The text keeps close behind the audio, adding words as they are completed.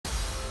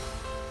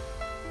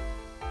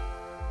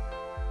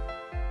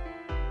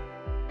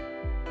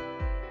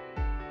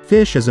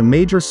Fish is a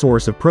major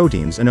source of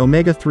proteins and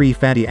omega-3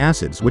 fatty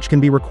acids which can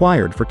be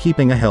required for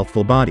keeping a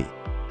healthful body.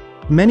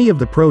 Many of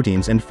the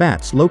proteins and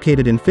fats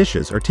located in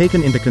fishes are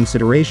taken into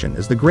consideration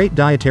as the great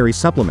dietary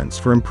supplements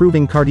for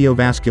improving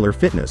cardiovascular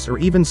fitness or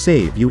even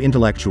save you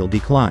intellectual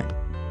decline.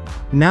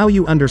 Now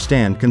you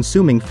understand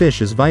consuming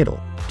fish is vital.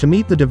 To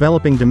meet the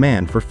developing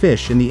demand for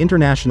fish in the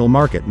international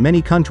market,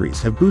 many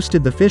countries have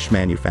boosted the fish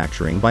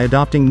manufacturing by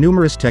adopting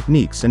numerous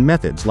techniques and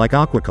methods like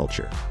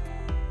aquaculture.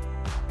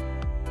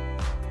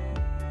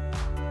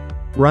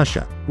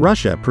 Russia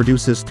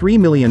produces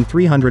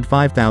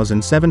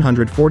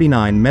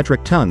 3,305,749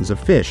 metric tons of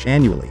fish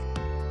annually.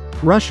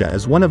 Russia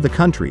is one of the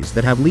countries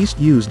that have least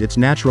used its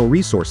natural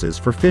resources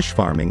for fish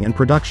farming and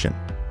production.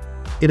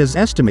 It is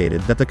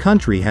estimated that the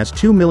country has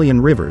 2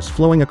 million rivers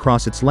flowing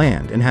across its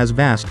land and has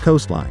vast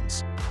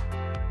coastlines.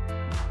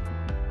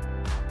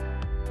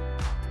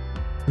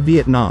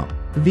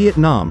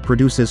 Vietnam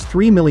produces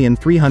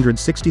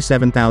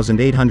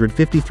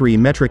 3,367,853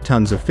 metric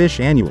tons of fish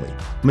annually.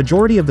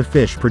 Majority of the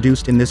fish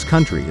produced in this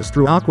country is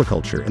through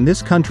aquaculture, and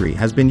this country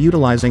has been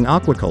utilizing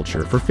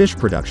aquaculture for fish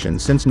production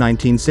since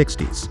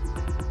 1960s.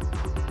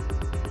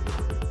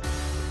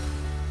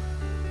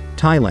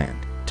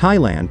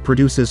 Thailand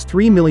produces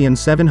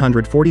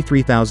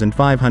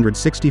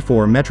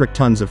 3,743,564 metric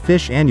tons of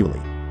fish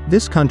annually.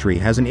 This country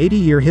has an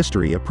 80-year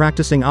history of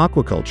practicing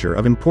aquaculture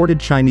of imported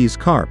Chinese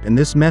carp, and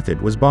this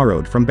method was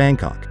borrowed from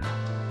Bangkok.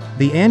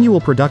 The annual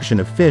production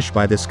of fish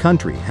by this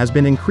country has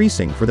been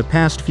increasing for the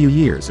past few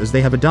years as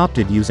they have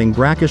adopted using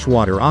brackish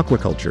water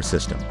aquaculture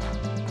system.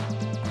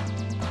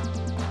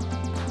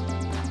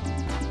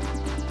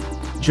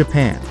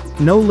 Japan.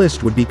 No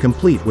list would be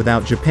complete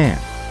without Japan.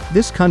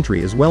 This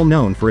country is well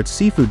known for its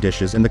seafood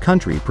dishes, and the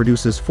country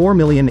produces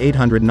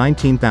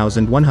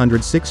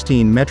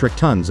 4,819,116 metric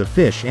tons of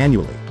fish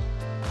annually.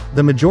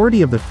 The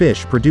majority of the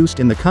fish produced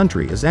in the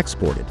country is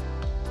exported.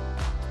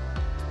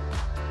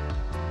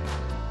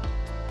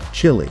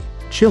 Chile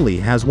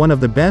has one of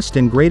the best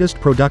and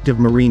greatest productive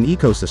marine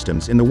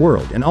ecosystems in the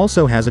world and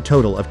also has a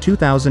total of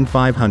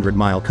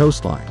 2,500-mile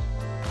coastline.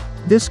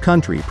 This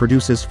country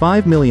produces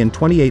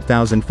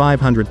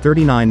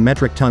 5,028,539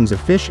 metric tons of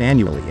fish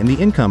annually, and the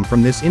income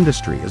from this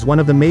industry is one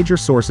of the major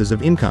sources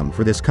of income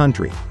for this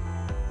country.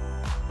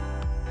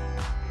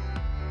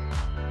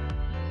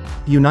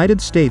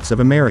 United States of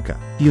America.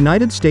 The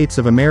United States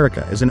of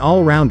America is an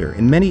all-rounder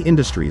in many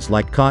industries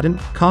like cotton,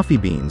 coffee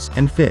beans,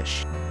 and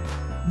fish.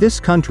 This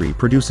country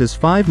produces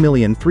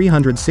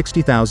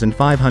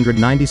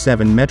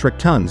 5,360,597 metric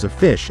tons of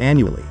fish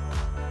annually.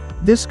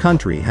 This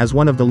country has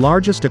one of the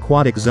largest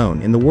aquatic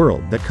zone in the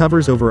world that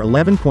covers over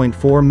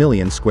 11.4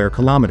 million square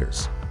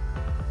kilometers.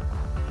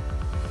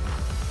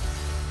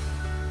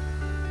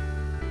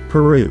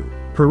 Peru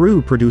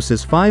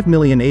produces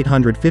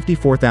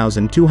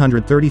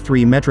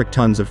 5,854,233 metric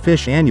tons of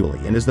fish annually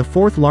and is the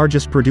fourth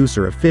largest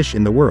producer of fish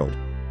in the world.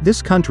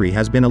 This country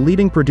has been a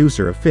leading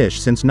producer of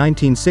fish since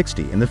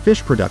 1960, and the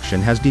fish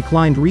production has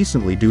declined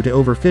recently due to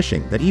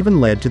overfishing that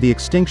even led to the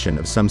extinction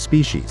of some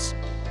species.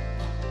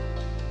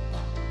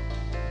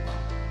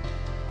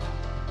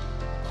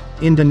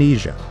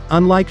 Indonesia.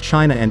 Unlike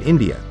China and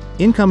India,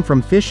 income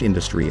from fish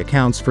industry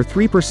accounts for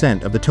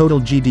 3% of the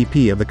total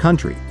GDP of the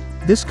country.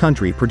 This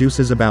country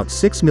produces about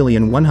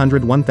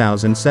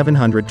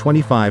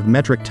 6,101,725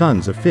 metric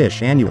tons of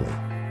fish annually.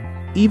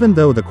 Even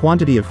though the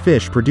quantity of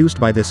fish produced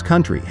by this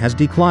country has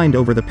declined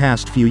over the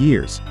past few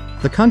years,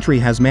 the country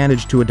has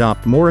managed to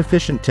adopt more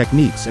efficient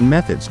techniques and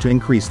methods to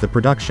increase the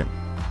production.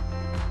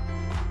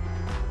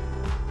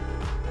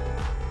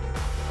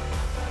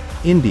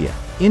 India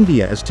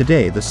is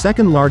today the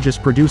second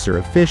largest producer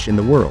of fish in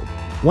the world.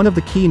 One of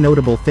the key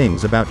notable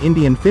things about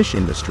Indian fish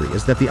industry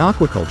is that the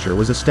aquaculture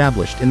was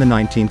established in the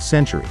 19th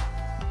century.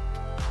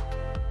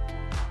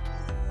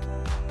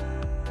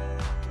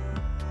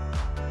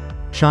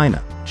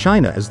 China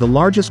is the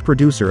largest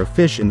producer of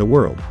fish in the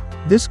world.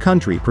 This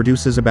country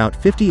produces about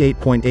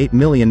 58.8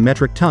 million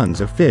metric tons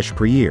of fish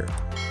per year.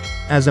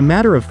 As a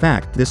matter of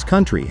fact, this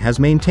country has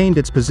maintained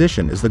its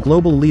position as the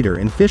global leader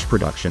in fish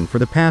production for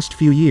the past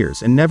few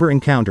years and never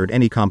encountered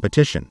any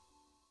competition.